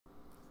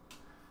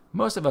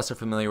Most of us are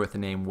familiar with the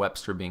name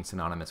Webster being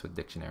synonymous with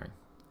dictionary.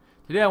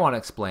 Today I want to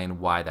explain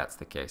why that's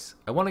the case.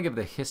 I want to give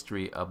the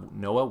history of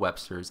Noah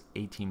Webster's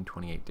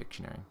 1828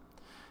 dictionary.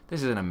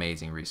 This is an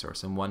amazing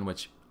resource and one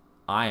which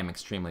I am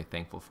extremely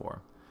thankful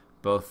for,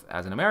 both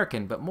as an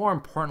American, but more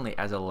importantly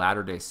as a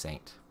Latter-day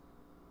Saint.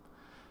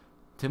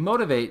 To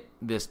motivate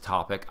this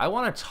topic, I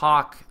want to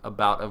talk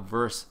about a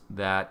verse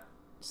that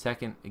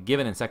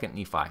given in 2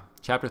 Nephi,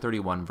 chapter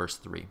 31, verse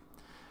 3.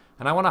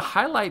 And I want to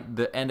highlight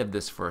the end of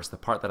this verse, the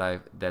part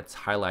that's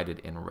highlighted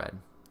in red.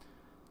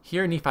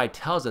 Here Nephi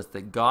tells us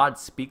that God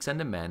speaks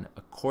unto men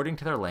according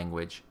to their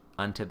language,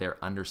 unto their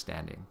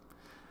understanding.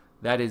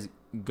 That is,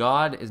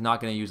 God is not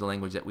going to use a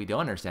language that we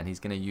don't understand. He's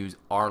going to use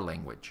our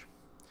language.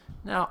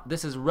 Now,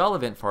 this is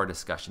relevant for our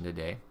discussion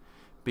today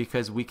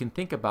because we can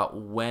think about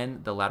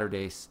when the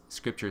Latter-day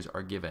Scriptures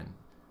are given.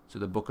 So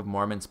the Book of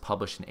Mormon is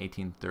published in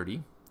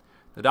 1830.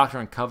 The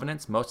Doctrine and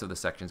Covenants, most of the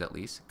sections at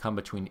least, come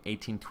between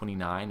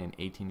 1829 and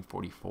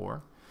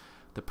 1844.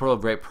 The Pearl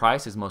of Great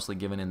Price is mostly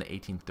given in the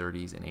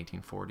 1830s and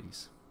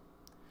 1840s.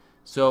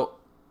 So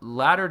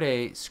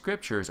Latter-day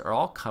Scriptures are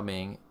all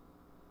coming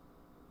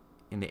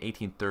in the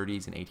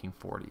 1830s and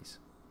 1840s.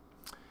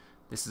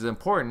 This is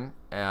important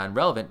and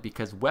relevant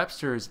because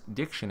Webster's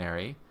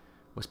dictionary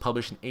was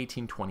published in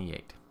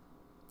 1828.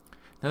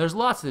 Now there's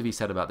lots to be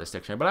said about this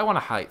dictionary, but I want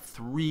to highlight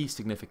three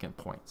significant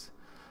points.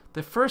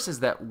 The first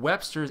is that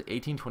Webster's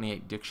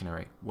 1828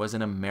 dictionary was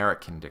an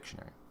American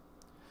dictionary.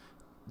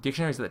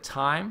 Dictionaries at the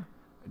time,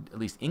 at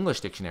least English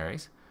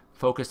dictionaries,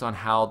 focused on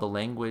how the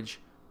language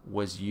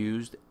was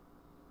used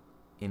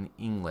in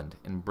England,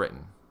 in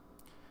Britain.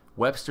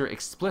 Webster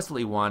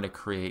explicitly wanted to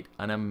create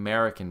an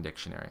American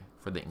dictionary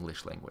for the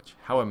English language,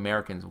 how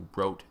Americans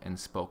wrote and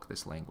spoke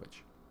this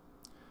language.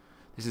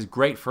 This is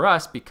great for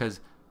us because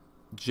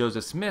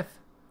Joseph Smith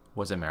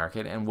was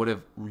American and would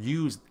have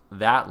used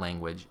that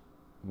language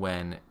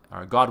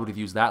or God would have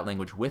used that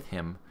language with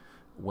him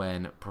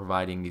when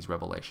providing these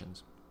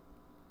revelations.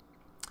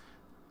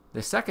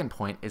 The second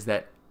point is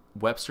that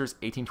Webster's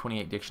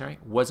 1828 dictionary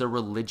was a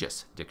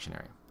religious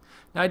dictionary.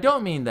 Now, I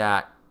don't mean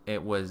that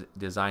it was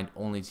designed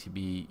only to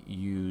be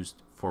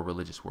used for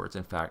religious words.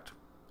 In fact,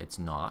 it's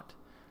not.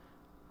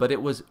 But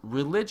it was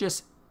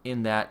religious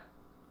in that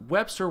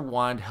Webster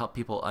wanted to help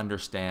people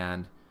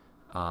understand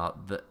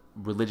the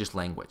religious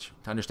language,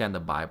 to understand the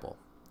Bible.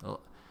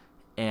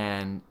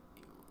 And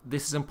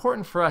this is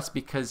important for us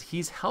because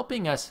he's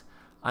helping us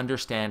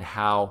understand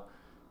how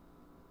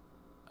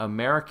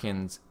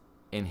Americans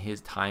in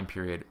his time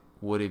period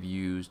would have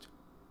used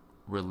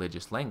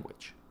religious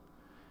language,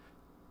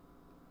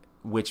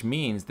 which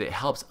means that it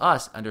helps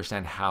us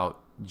understand how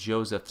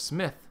Joseph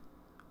Smith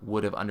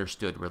would have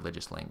understood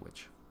religious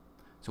language.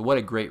 So what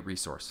a great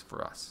resource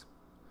for us.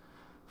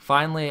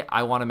 Finally,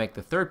 I want to make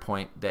the third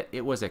point that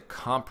it was a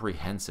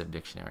comprehensive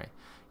dictionary.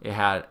 It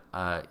had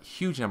a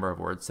huge number of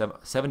words,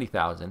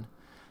 70,000,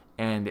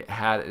 and it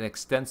had an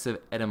extensive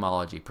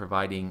etymology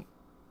providing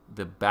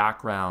the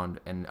background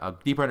and a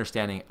deeper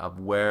understanding of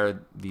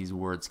where these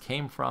words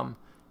came from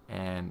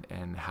and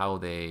how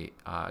they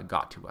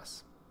got to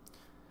us.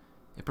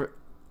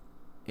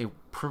 It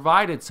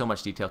provided so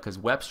much detail because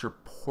Webster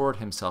poured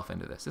himself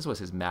into this. This was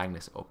his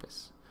magnus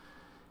opus.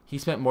 He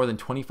spent more than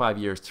 25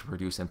 years to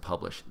produce and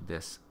publish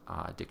this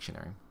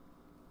dictionary.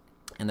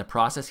 In the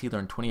process, he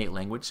learned 28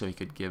 languages so he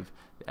could give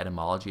the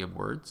etymology of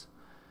words.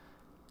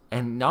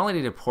 And not only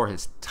did he pour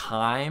his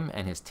time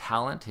and his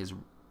talent,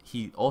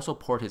 he also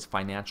poured his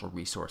financial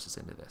resources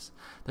into this.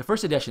 The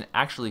first edition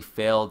actually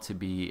failed to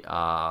be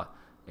a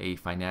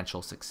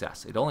financial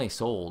success. It only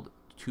sold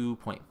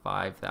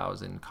 2.5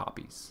 thousand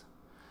copies.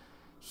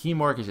 He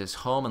mortgaged his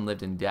home and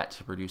lived in debt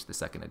to produce the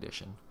second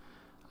edition.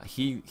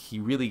 He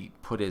really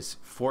put his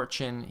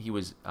fortune. He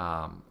was,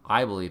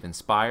 I believe,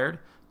 inspired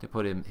to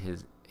put in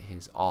his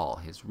all,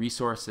 his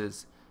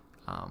resources,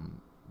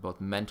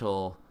 both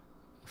mental,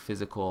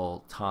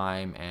 physical,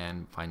 time,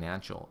 and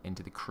financial,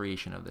 into the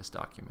creation of this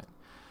document.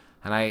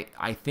 And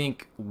I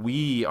think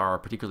we are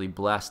particularly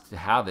blessed to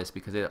have this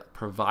because it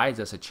provides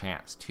us a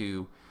chance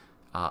to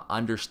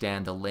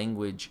understand the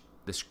language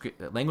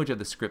of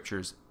the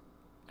Scriptures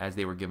as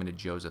they were given to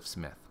Joseph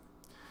Smith.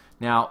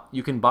 Now,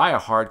 you can buy a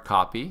hard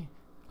copy,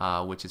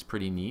 which is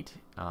pretty neat,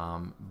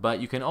 but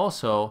you can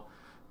also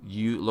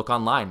look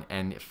online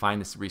and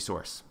find this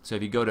resource. So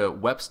if you go to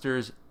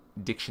Webster's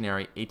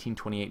Dictionary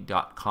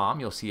 1828.com,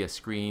 you'll see a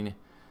screen.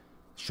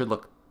 Should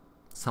look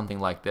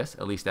something like this,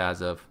 at least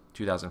as of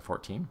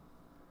 2014.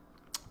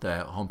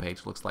 The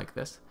homepage looks like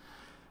this.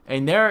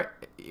 And there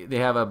they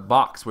have a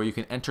box where you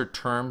can enter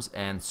terms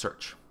and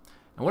search.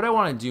 And what I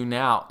want to do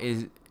now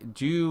is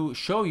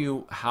show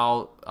you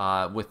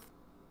how, with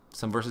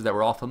some verses that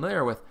we're all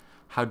familiar with,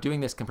 how doing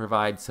this can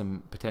provide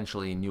some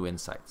potentially new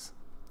insights.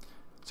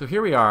 So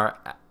here we are.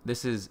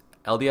 This is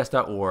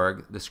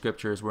LDS.org, the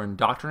Scriptures. We're in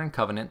Doctrine and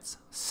Covenants,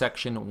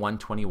 section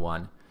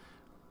 121.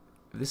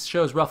 This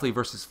shows roughly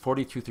verses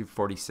 42 through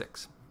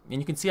 46. And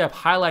you can see I've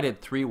highlighted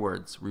three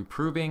words: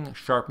 reproving,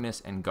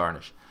 sharpness, and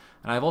garnish.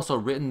 And I've also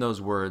written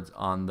those words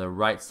on the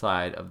right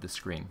side of the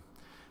screen.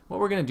 what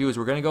we're going to do is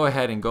we're going to go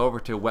ahead and go over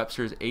to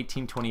Webster's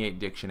 1828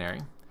 dictionary,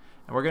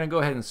 and we're going to go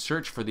ahead and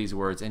search for these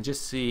words and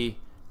just see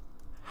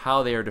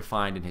how they are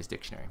defined in his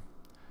dictionary.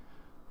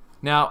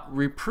 Now,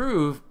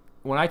 reprove,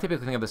 when I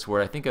typically think of this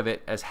word, I think of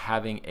it as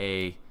having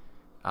a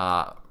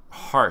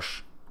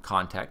harsh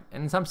context,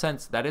 and in some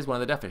sense that is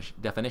one of the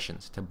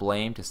definitions, to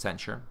blame, to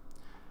censure.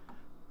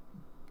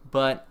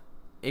 But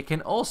it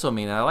can also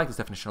mean, and I like this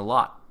definition a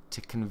lot,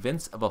 to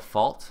convince of a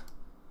fault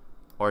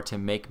or to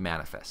make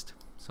manifest.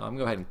 So I'm going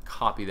to go ahead and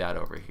copy that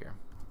over here.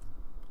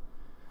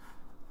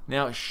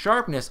 Now,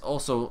 sharpness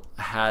also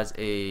has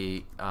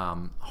a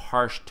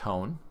harsh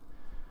tone,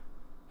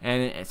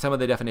 and some of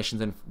the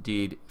definitions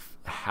indeed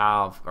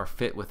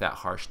fit with that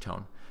harsh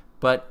tone.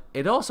 But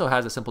it also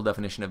has a simple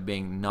definition of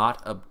being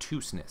not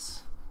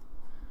obtuseness.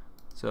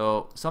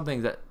 So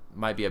something that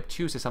might be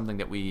obtuse is something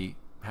that we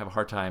have a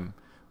hard time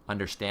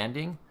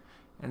understanding.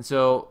 And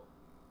so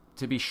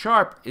to be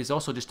sharp is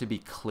also just to be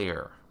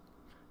clear,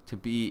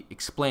 to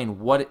explain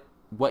what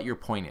your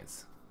point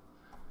is.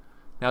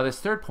 Now this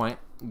third point,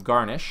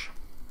 garnish.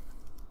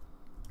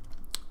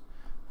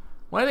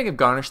 When I think of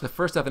garnish, the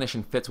first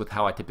definition fits with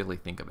how I typically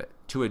think of it.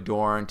 To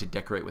adorn, to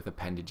decorate with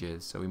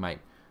appendages. So we might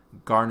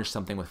garnish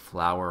something with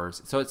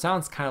flowers. So it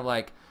sounds kind of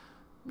like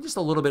just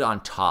a little bit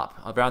on top,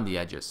 around the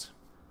edges.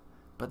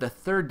 But the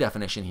third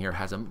definition here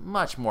has a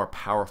much more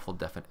powerful,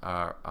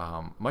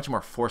 much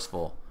more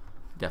forceful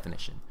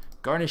definition.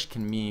 Garnish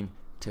can mean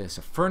to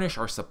furnish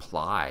or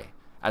supply,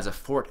 as a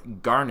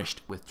fort garnished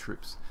with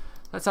troops.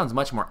 That sounds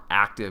much more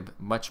active,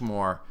 much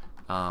more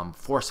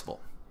forceful.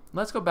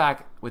 Let's go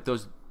back with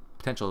those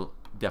potential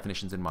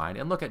definitions in mind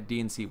and look at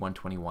D&C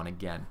 121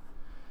 again.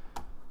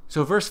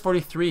 So verse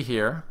 43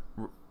 here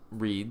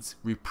reads,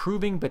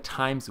 reproving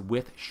betimes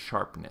with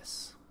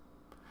sharpness.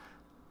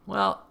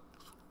 Well,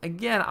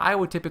 again, I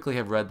would typically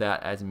have read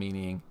that as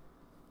meaning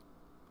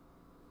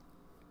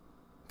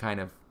kind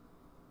of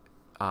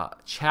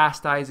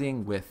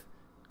chastising with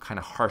kind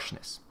of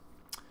harshness.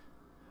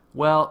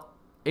 Well,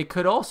 it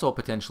could also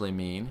potentially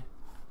mean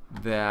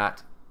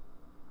that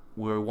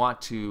we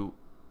want to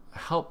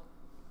help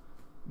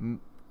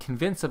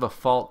convince of a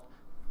fault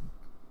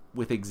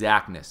with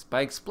exactness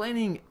by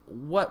explaining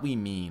what we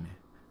mean.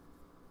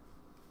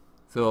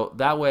 So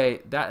that way,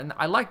 and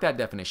I like that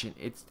definition.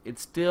 It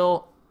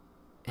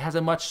has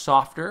a much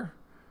softer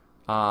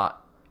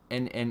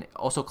and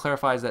also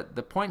clarifies that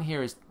the point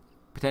here is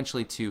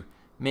potentially to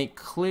make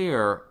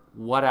clear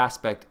what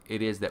aspect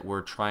it is that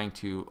we're trying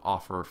to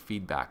offer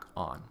feedback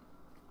on.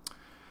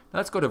 Now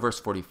let's go to verse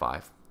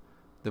 45.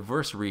 The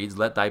verse reads,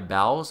 let thy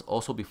bowels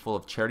also be full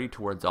of charity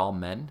towards all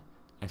men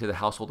and to the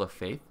household of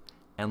faith,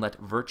 and let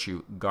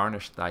virtue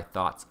garnish thy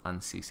thoughts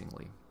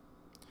unceasingly.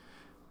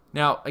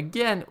 Now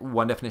again,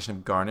 one definition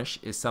of garnish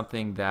is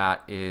something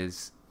that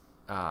is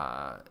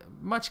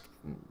much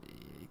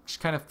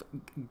kind of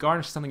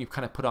garnish, something you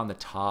kind of put on the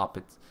top.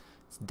 It's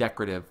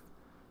decorative.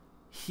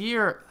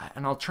 Here,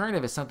 an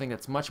alternative is something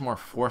that's much more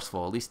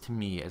forceful, at least to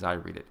me as I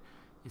read it.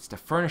 It's to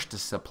furnish, to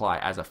supply,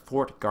 as a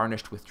fort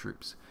garnished with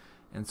troops.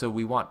 And so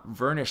we want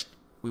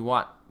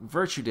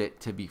virtue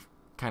to be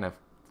kind of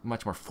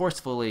much more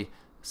forcefully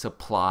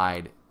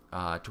supplied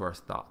to our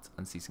thoughts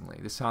unceasingly.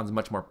 This sounds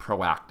much more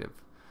proactive,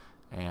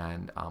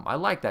 and I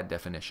like that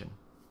definition.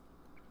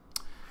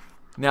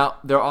 Now,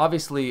 there are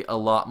obviously a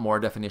lot more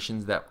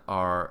definitions that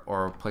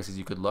or places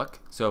you could look.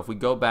 So if we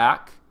go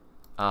back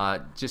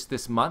just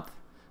this month,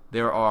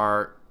 there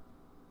are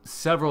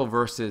several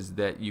verses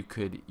that you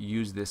could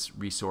use this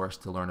resource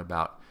to learn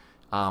about.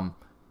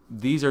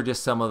 These are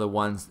just some of the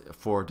ones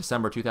for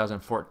December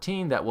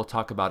 2014 that we'll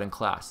talk about in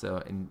class.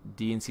 So in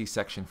D&C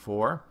section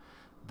 4,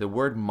 the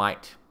word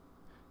might.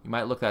 You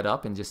might look that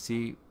up and just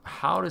see,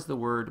 how does the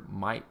word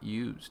might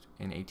used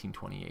in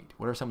 1828?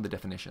 What are some of the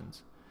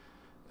definitions?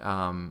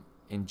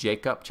 In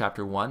Jacob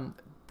chapter 1,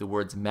 the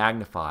words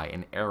magnify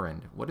and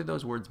errand. What do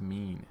those words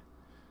mean?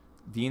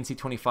 D&C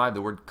 25,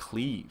 the word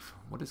cleave.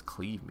 What does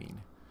cleave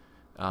mean?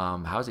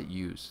 How is it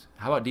used?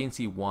 How about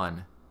D&C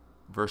 1,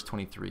 verse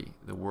 23,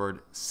 the word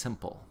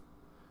simple?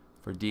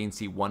 For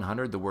D&C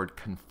 100, the word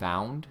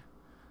confound.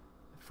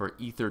 For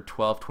Ether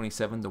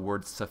 1227, the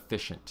word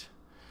sufficient.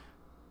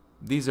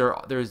 These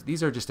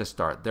are just a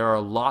start. There are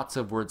lots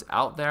of words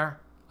out there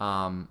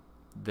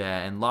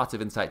and lots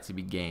of insights to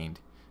be gained.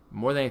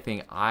 More than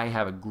anything, I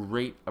have a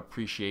great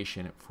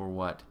appreciation for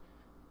what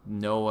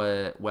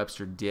Noah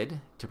Webster did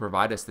to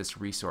provide us this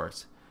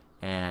resource.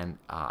 And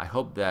I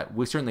hope that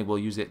we certainly will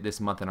use it this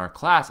month in our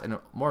class, and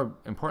more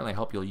importantly, I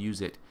hope you'll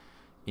use it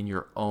in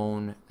your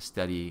own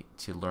study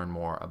to learn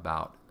more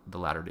about the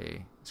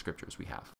Latter-day Scriptures we have.